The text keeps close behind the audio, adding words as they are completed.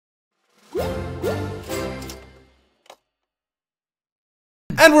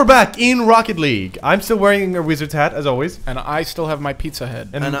And we're back in Rocket League. I'm still wearing a wizard's hat, as always. And I still have my pizza head.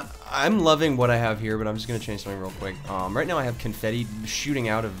 And I'm loving what I have here, but I'm just going to change something real quick. Right now I have confetti shooting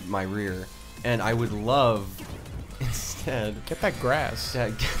out of my rear, and I would love, instead... Get that grass. Yeah,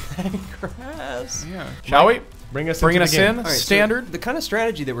 get that grass. Yeah. Shall we? Bring us in. Right, Standard. So the kind of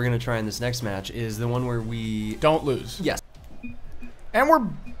strategy that we're going to try in this next match is the one where we... Don't lose. Yes. And we're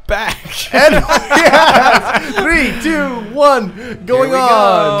back. And yes! 3, 2, 1. Going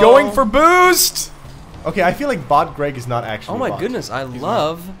on. Going for boost. Okay, I feel like Bot Greg is not actually. Oh my bot. goodness, I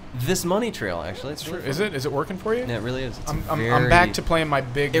love this money trail. Actually, it's really Is it? Is it working for you? Yeah, it really is. It's I'm back to playing my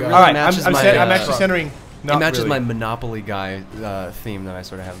big. It really All right, matches I'm my, actually centering. It matches my Monopoly guy theme that I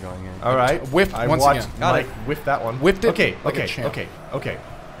sort of have going here. All right, whiffed once again. Mike whiffed that one. Whiffed it. Okay, like okay.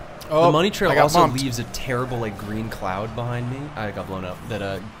 Oh, the money trail also bumped. leaves a terrible like green cloud behind me. I got blown up.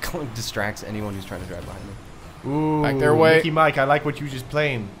 That distracts anyone who's trying to drive behind me. Ooh, back their way. Mickey Mike, I like what you just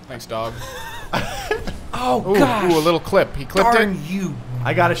playing. Thanks, dog. Oh gosh! Ooh, a little clip. He clipped Darn it. You.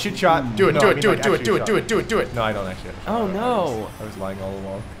 I got a shit shot. Do it. No, Do I it. mean, Do like, it. Do it. actually Do it. shot. Do it. Do it. Do it. Do it. No, I don't actually. Oh no! I was lying all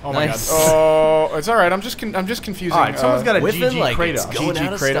along. Oh Nice. my god. Oh, it's all right. I'm just confusing. All right, someone's got a whiffing GG like Kratos. it's going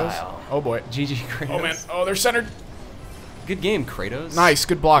out of Kratos. style. Oh boy. GG Kratos. Oh man. Oh, they're centered. Good game, Kratos. Nice.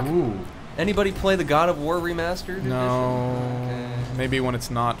 Good block. Ooh. Anybody play the God of War remastered? No. Okay. Maybe when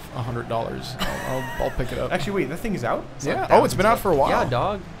it's not $100, I'll pick it up. Actually, wait, that thing is out? It's yeah. like Oh, it's been out for a while. Yeah,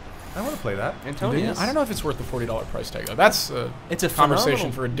 dog. I want to play that. Antonius. I don't know if it's worth the $40 price tag though. That's It's a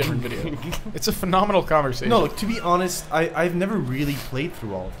conversation phenomenal- for a different video. It's a phenomenal conversation. No, look, to be honest, I've never really played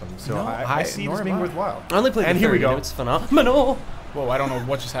through all of them, so No, I see nor this am being I. worthwhile. I only played And the here we third, go. and It's phenomenal. Whoa, I don't know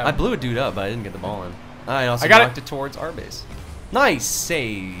what just I happened. blew a dude up, but I didn't get the ball in. I also got it. knocked it towards our base. Nice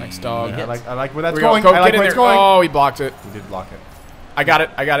save. Nice dog. Yeah, I like where that's Here we going. go. I like Get in where there. it's going. Oh, he blocked it. He did block it. I got it.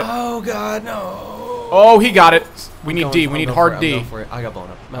 I got it. Oh god, no. Oh, he got it. We need D. We need hard D. I got blown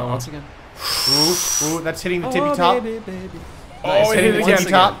up. No, once again. Ooh, that's hitting the tippy top. Baby, baby. Oh, Nice. it hit it Once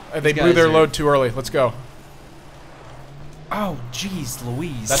again. Top. They These blew guys their are- load too early. Let's go. Oh, jeez,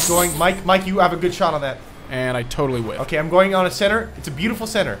 Louise. That's going. Mike, you have a good shot on that. And I totally whiffed. Okay, I'm going on a center. It's a beautiful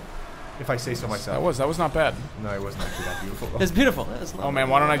center, if I say so myself. That was not bad. No, it wasn't actually that beautiful. though. It's beautiful. That's Oh man,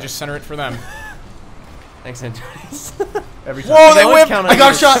 why don't I just center it for them? Thanks, Antonius. Every time. Whoa, they always whipped. count on I got a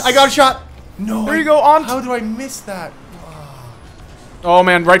yours. shot. I got a shot. No. There you go, on. How do I miss that? Oh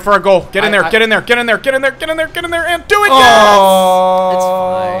man, right for our goal. Get in there. Get in there. Get in there. Get in there. Get in there. Get in there and do it.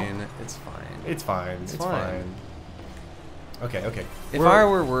 Oh. It's fine. It's fine. It's fine. Okay. Okay. If I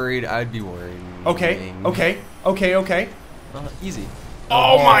were worried, I'd be worried. Okay. Easy.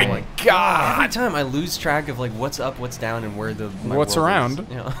 Oh my Every god. time I lose track of like what's up, what's down, and where my What's world around. Is,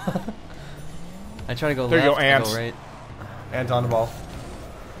 you know? I try to go There you left, go, I Ant. go right. And on the ball.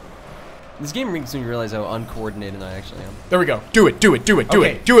 This game makes me realize how uncoordinated I actually am. There we go. Do it. Do it. Do it. Do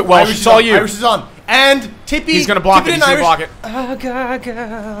Okay. it. Do it, Welsh. Irish It's is all on. you. Irish is on. And Tippy. He's gonna block it. Tip He's gonna in, block it.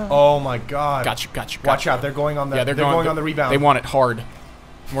 Oh my god. Got you. Got you. Watch out. They're going on the. Yeah, they're going on the rebound. They want it hard.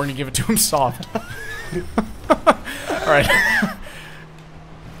 We're gonna give it to him soft. All right.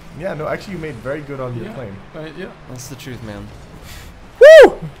 Yeah. No. Actually, you made very good on your claim. Yeah. That's the truth, man.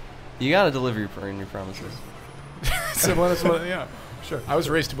 Woo! You gotta deliver your promises. So, well, that's what, yeah. Sure. I was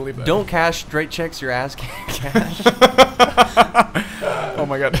raised to believe that. Don't cash straight checks your ass can't cash. Oh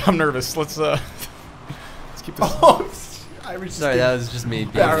my god, I'm nervous. Let's keep this. Oh, Irish. Sorry, that was just me being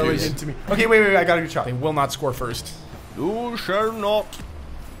barreling confused. into me. Okay. Wait. I got a good shot. They will not score first. You shall not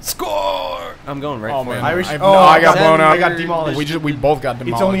score. I'm going right Oh for man, it. Irish. I Oh, I got Seven, blown I up. got demolished. We both got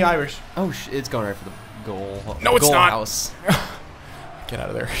demolished. It's only Irish. Oh, it's going right for the goal. No, it's goal not. House. Get out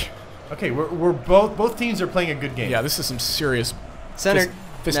of there. Okay, we're both teams are playing a good game. Yeah, this is some serious Center.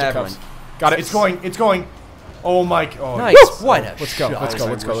 fisticuffs. Got it. It's going. Oh my. Oh. Nice. Woo! What a Let's go. shot.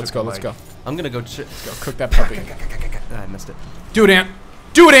 Let's go. I'm gonna go. Go cook that puppy. I missed it. Do it, Ant.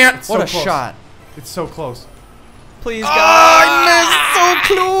 Do it, Ant. What so a close. shot. It's so close. Please, Oh, God. I missed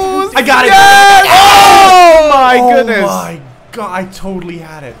so close. I got it. Yes! Oh my goodness. Oh my god! I totally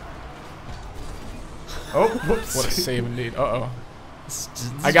had it. Oh, whoops. What a save indeed. Uh-oh. This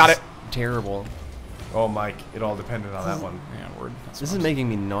I got is it. Terrible. Oh, Mike, it all depended on that one. Yeah, word. That's This what is I'm making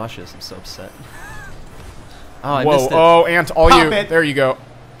me nauseous. I'm so upset. Oh, I Whoa, missed it. oh, Ant, all Pop you. it. There you go.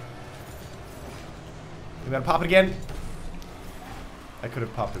 You gonna pop it again? I could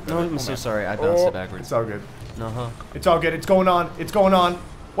have popped it No, better. I'm so sorry. I bounced it backwards. It's all good. Uh-huh. It's all good. It's going on. It's going on.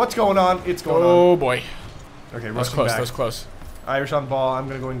 What's going on? It's going on. Oh, boy. Okay, That was rushing close. back. That was close. Irish on the ball. I'm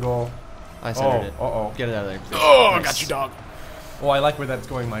gonna go in goal. I centered it. Uh-oh. Get it out of there. Oh, I Nice. got you, dog. Oh, I like where that's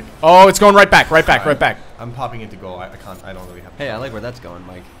going, Mike. Oh, it's going right back. Right back. Right back. I'm popping into goal. I can't. I don't really have. Hey, I like where that's going,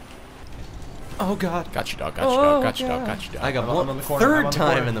 Mike. Oh god. Got you, dog. Got you, dog. Got you, dog. Got you, dog. I got I'm on the corner. third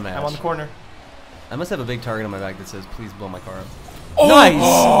time in the match. I'm on the corner. I must have a big target on my back that says, "Please blow my car up." Oh! Nice.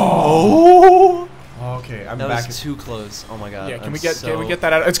 Oh! Okay, I'm That back. was too close. Oh my god. Yeah, can I'm we get so...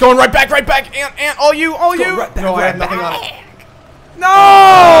 that out? It's going right back, Ant, all you, all you. Right back, No, I right have nothing back. on it. No!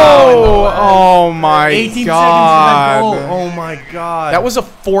 Oh, Oh my 18 god! seconds in that goal. Oh my god. That was a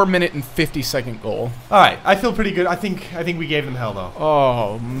 4-minute and 50-second goal. All right. I feel pretty good. I think we gave them hell though.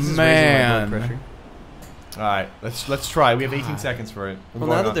 Oh This is raising my blood man! pressure. All right. Let's try. We have 18 seconds for it. Well,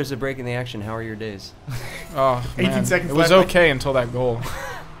 now that there's a break in the action, how are your days? Oh, 18 man. seconds It was left. okay until that goal.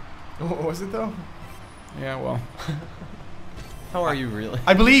 What was it though? Yeah, well. How are you really?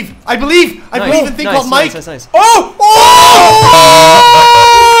 I believe in thing called Mike. Nice. Oh!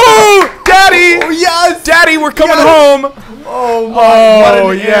 Oh! Daddy! Oh yes! Daddy, we're coming Yes! home! Oh my! Oh,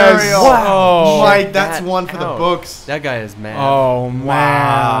 what an yes. aerial. Wow. Mike, Check that's that one for the out. books. That guy is mad. Oh, man.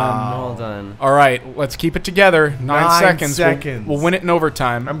 Well done. All right, let's keep it together. 9 seconds. We'll win it in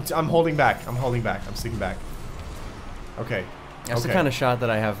overtime. I'm holding back. I'm sticking back. Okay. That's the kind of shot that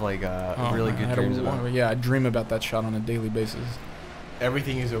I have like Oh, really man, good I had dreams a- about. Yeah, I dream about that shot on a daily basis.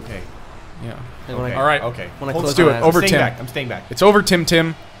 Everything is okay. Yeah. And when Okay. I- All right. Okay. When I Hold close do my it. eyes- Over I'm staying Tim. back. I'm staying back. It's over,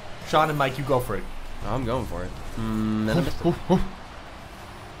 Tim. Sean and Mike, you go for it. I'm going for it. And I missed it.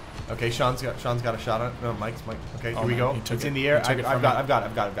 Okay, Sean's got a shot on it. No, Mike. Okay, Oh, here we man, go. he took It's it. in the air. He took it I've from got me.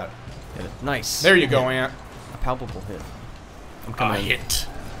 it. Hit it. Nice. There you go, Ant. A palpable hit. I'm coming in. hit.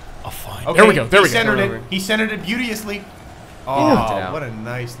 A fine. Okay, There we go. There we he go. centered Over. it. He centered it beautifully. knocked it Oh, out. what a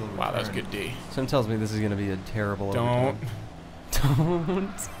nice little Wow, that was return. good D. Something tells me this is gonna be a terrible. Don't. overtime. Don't.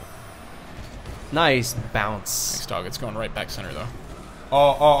 Nice bounce. Thanks, dog. It's going right back center, though.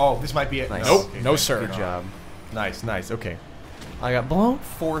 Oh, this might be it. Nice. Nope. Okay, No, good. sir. Good job. Nice. Okay. I got blown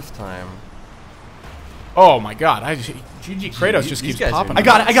fourth time. Oh, my God. GG Kratos just These keeps guys are- popping. I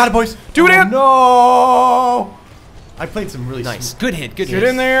got it, boys. Do it, Ant. No. I played some really Nice. Good hit. Good Get hit.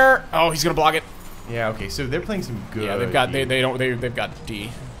 in there. Oh, he's going to block it. Yeah. Okay. So they're playing some good. Yeah, they've got they've got D.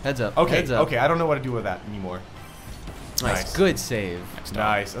 Heads up. Okay. Heads up. Okay. I don't know what to do with that anymore. Nice. Good save.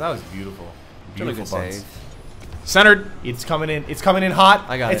 Nice. That was beautiful. Really Beautiful good bunts. save. Centered. It's coming in. It's coming in hot.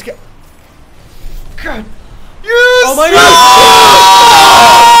 I got it. God. Yes! Oh my God!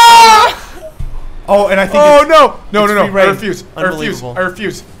 Oh, and I think. Oh it's, no! it's No! free reign. I refuse. Unbelievable. I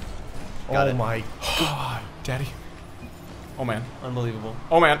refuse. Got Oh it. my. God, Daddy. Oh man. Unbelievable.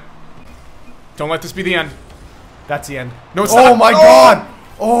 Oh man. Don't let this be the end. That's the end. No, it's Oh not. my God!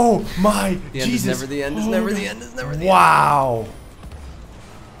 Oh my The end Jesus! is never the end. Is never the end. Is never the end. Wow!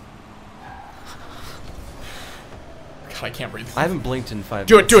 God, I can't breathe. I haven't blinked in 5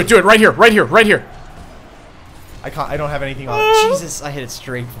 Do minutes. it! Right here! Right here! I can't. I don't have anything on it. Jesus, I hit it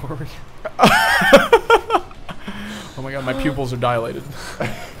straight forward. Oh my God, my pupils are dilated.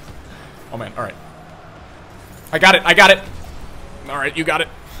 Oh man, all right. I got it. All right, you got it.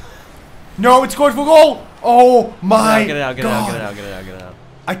 No, it scored for goal! Oh my Get it out. Get it God! out. Get it out. Get it out. Get it out.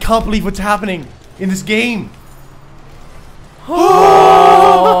 I can't believe what's happening in this game. No!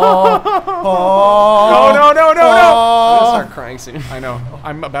 I'm gonna start crying soon. I know.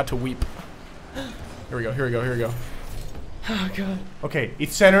 I'm about to weep. Here we go. Oh god. Okay,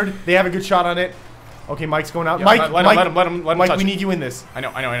 it's centered. They have a good shot on it. Okay, Mike's going out. Yeah, Mike, let him Mike, touch we it. need you in this. I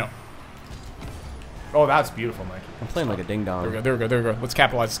know. Oh, that's beautiful, Mike. I'm playing like a ding dong. There we go. Let's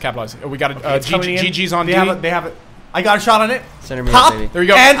capitalize. Oh, we got Okay, it's coming in. GG's on they D. They have it. I got a shot on it. Center me Pop. up, baby. There you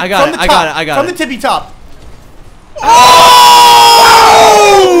go. And I got from it, the I top, got it, I got from it. the tippy top.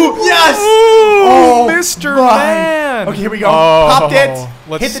 Oh! Yes! Oh, Oh, Mr. my. Man! Okay, here we go. Oh, Popped it.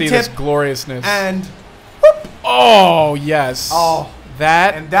 Let's hit the see tip. this gloriousness. And oh, yes. oh,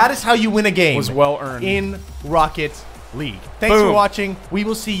 That and that is how you win a game. was well earned. in Rocket League. Thanks for Boom. watching. We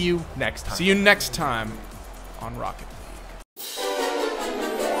will see you next time. See you next time on Rocket.